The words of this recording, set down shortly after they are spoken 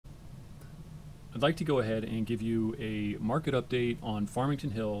I'd like to go ahead and give you a market update on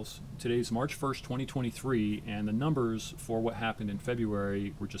Farmington Hills. Today's March 1st, 2023, and the numbers for what happened in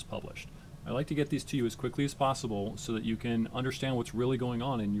February were just published. I'd like to get these to you as quickly as possible so that you can understand what's really going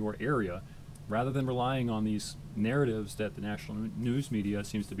on in your area rather than relying on these narratives that the national news media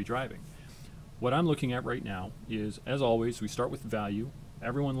seems to be driving. What I'm looking at right now is, as always, we start with value.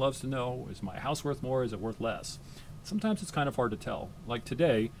 Everyone loves to know, is my house worth more, is it worth less? Sometimes it's kind of hard to tell. Like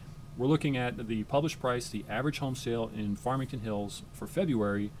today, we're looking at the published price. The average home sale in Farmington Hills for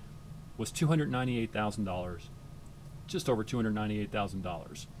February was $298,000, just over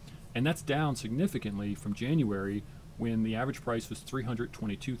 $298,000. And that's down significantly from January when the average price was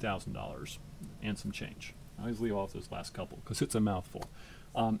 $322,000 and some change. I always leave off those last couple because it's a mouthful.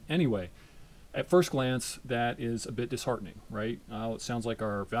 Anyway, at first glance, that is a bit disheartening, right? It sounds like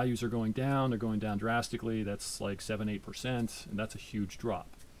our values are going down. They're going down drastically. That's like 7-8%, and that's a huge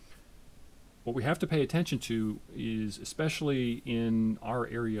drop. What we have to pay attention to is, especially in our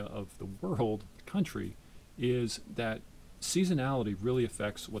area of the world, country, is that seasonality really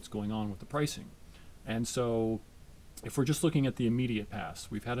affects what's going on with the pricing. And so if we're just looking at the immediate past,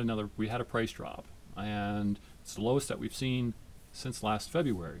 we had a price drop, and it's the lowest that we've seen since last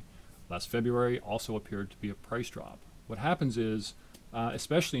February. Last February also appeared to be a price drop. What happens is,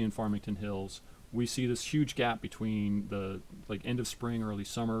 especially in Farmington Hills, we see this huge gap between the end of spring, early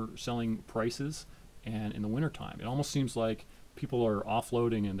summer selling prices and in the wintertime. It almost seems like people are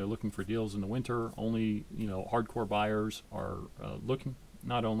offloading and they're looking for deals in the winter. Only hardcore buyers are looking,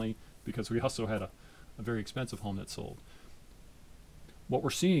 not only because we also had a very expensive home that sold. What we're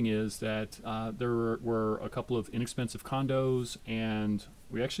seeing is that there were a couple of inexpensive condos, and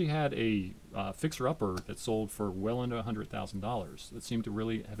we actually had a fixer-upper that sold for well under $100,000 that seemed to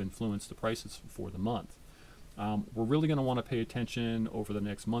really have influenced the prices for the month. We're really going to want to pay attention over the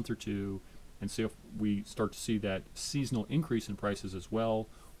next month or two and see if we start to see that seasonal increase in prices as well,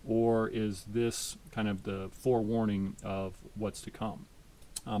 or is this kind of the forewarning of what's to come.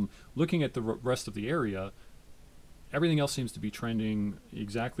 Looking at the rest of the area, everything else seems to be trending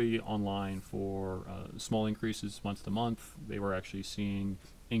exactly online for small increases month to month. They were actually seeing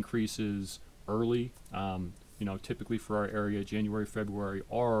increases early. Typically for our area, January, February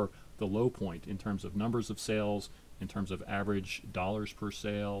are the low point in terms of numbers of sales, in terms of average dollars per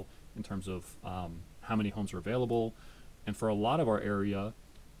sale, in terms of how many homes are available. And for a lot of our area,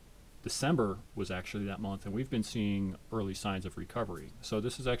 December was actually that month, and we've been seeing early signs of recovery. So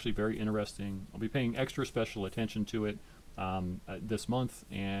this is actually very interesting. I'll be paying extra special attention to it this month,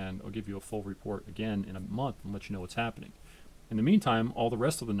 and I'll give you a full report again in a month and let you know what's happening. In the meantime, all the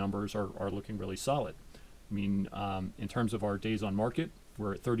rest of the numbers are looking really solid. I mean, in terms of our days on market,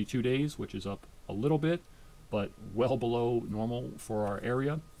 we're at 32 days, which is up a little bit, but well below normal for our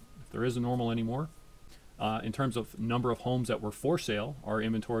area, if there is a normal anymore. In terms of number of homes that were for sale, our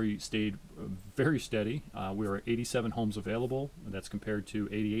inventory stayed very steady. We were at 87 homes available, and that's compared to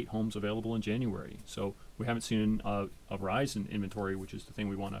 88 homes available in January. So we haven't seen a rise in inventory, which is the thing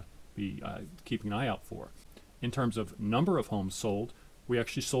we want to be keeping an eye out for. In terms of number of homes sold, we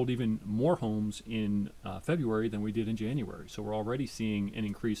actually sold even more homes in February than we did in January. So we're already seeing an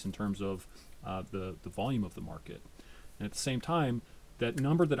increase in terms of the volume of the market. And at the same time, that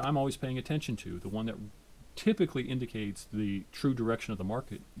number that I'm always paying attention to, the one that typically indicates the true direction of the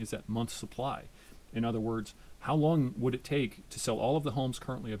market, is that month supply. In other words, how long would it take to sell all of the homes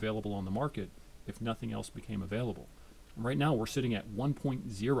currently available on the market if nothing else became available? And right now we're sitting at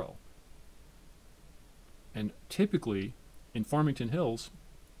 1.0. And typically in Farmington Hills,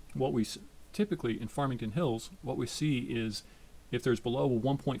 what we see is if there's below a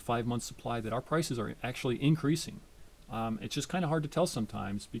 1.5 month supply, that our prices are actually increasing. It's just kind of hard to tell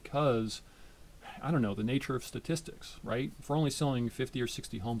sometimes because, I don't know, the nature of statistics, right? If we're only selling 50 or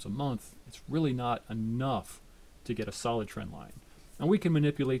 60 homes a month, it's really not enough to get a solid trend line. And we can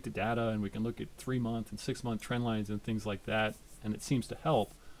manipulate the data, and we can look at 3-month and 6-month trend lines and things like that, and it seems to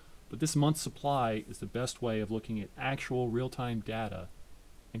help. But this month's supply is the best way of looking at actual real-time data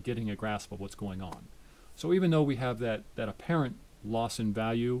and getting a grasp of what's going on. So even though we have that apparent loss in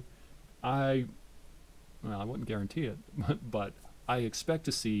value, I wouldn't guarantee it, but I expect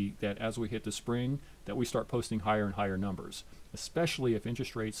to see that as we hit the spring, that we start posting higher and higher numbers, especially if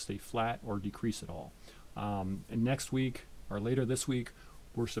interest rates stay flat or decrease at all. And next week, or later this week,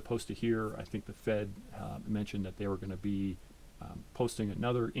 we're supposed to hear, I think the Fed mentioned that they were going to be posting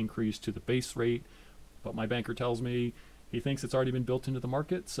another increase to the base rate, but my banker tells me he thinks it's already been built into the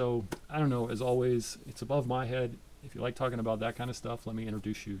market. So I don't know, as always, it's above my head. If you like talking about that kind of stuff, let me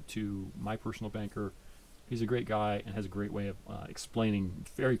introduce you to my personal banker, He's a great guy and has a great way of explaining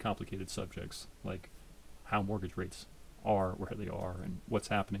very complicated subjects like how mortgage rates are, where they are, and what's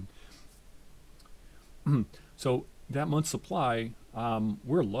happening. So that month's supply,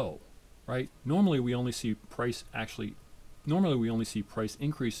 we're low, right? Normally we only see price increasing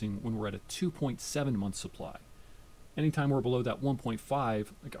when we're at a 2.7 month supply. Anytime we're below that 1.5,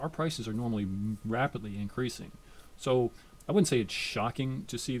 like our prices are normally rapidly increasing. So I wouldn't say it's shocking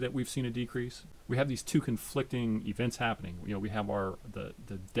to see that we've seen a decrease. We have these two conflicting events happening. We have the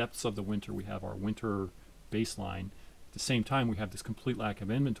depths of the winter. We have our winter baseline. At the same time, we have this complete lack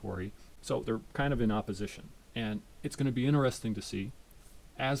of inventory. So they're kind of in opposition. And it's going to be interesting to see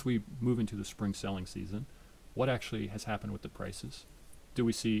as we move into the spring selling season, what actually has happened with the prices. Do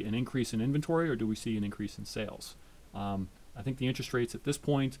we see an increase in inventory or do we see an increase in sales? I think the interest rates at this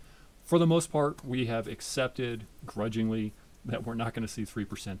point, for the most part, we have accepted grudgingly that we're not going to see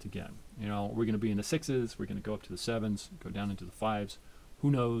 3% again. We're going to be in the 6s, we're going to go up to the 7s, go down into the 5s. Who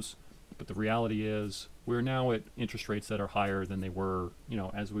knows? But the reality is we're now at interest rates that are higher than they were,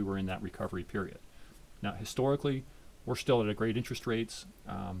 as we were in that recovery period. Now, historically, we're still at a great interest rates.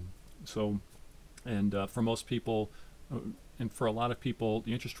 For most people, and for a lot of people,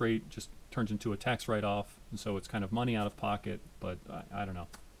 the interest rate just turns into a tax write-off, and so it's kind of money out of pocket. But I don't know,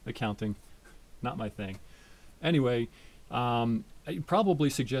 accounting, not my thing. Anyway, I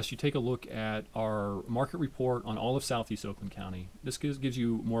probably suggest you take a look at our market report on all of Southeast Oakland County. This gives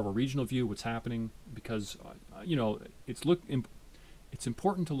you more of a regional view of what's happening because it's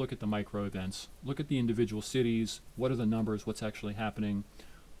important to look at the micro events, look at the individual cities, what are the numbers, what's actually happening,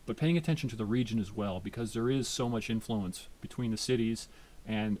 but paying attention to the region as well because there is so much influence between the cities.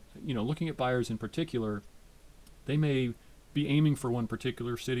 And looking at buyers in particular, they may be aiming for one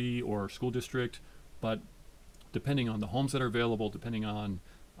particular city or school district, but depending on the homes that are available, depending on,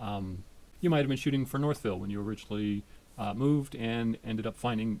 you might have been shooting for Northville when you originally moved and ended up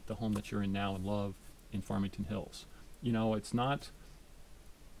finding the home that you're in now and love in Farmington Hills.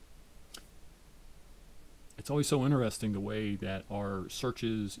 It's always so interesting the way that our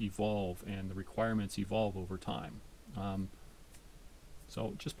searches evolve and the requirements evolve over time.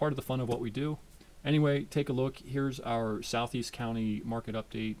 So just part of the fun of what we do. Anyway, take a look. Here's our Southeast County market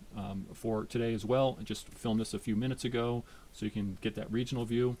update for today as well. I just filmed this a few minutes ago so you can get that regional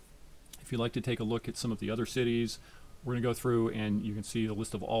view. If you'd like to take a look at some of the other cities, we're going to go through and you can see a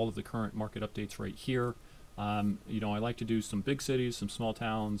list of all of the current market updates right here. I like to do some big cities, some small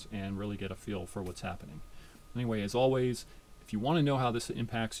towns, and really get a feel for what's happening. Anyway, as always, if you want to know how this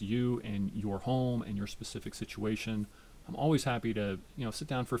impacts you and your home and your specific situation, I'm always happy to sit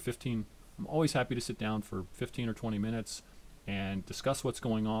down for 15 or 20 minutes and discuss what's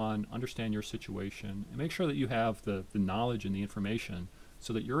going on, understand your situation, and make sure that you have the knowledge and the information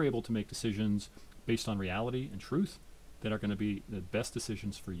so that you're able to make decisions based on reality and truth that are going to be the best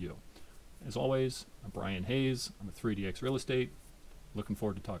decisions for you. As always, I'm Brian Hayes. I'm at 3DX Real Estate. Looking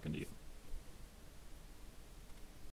forward to talking to you.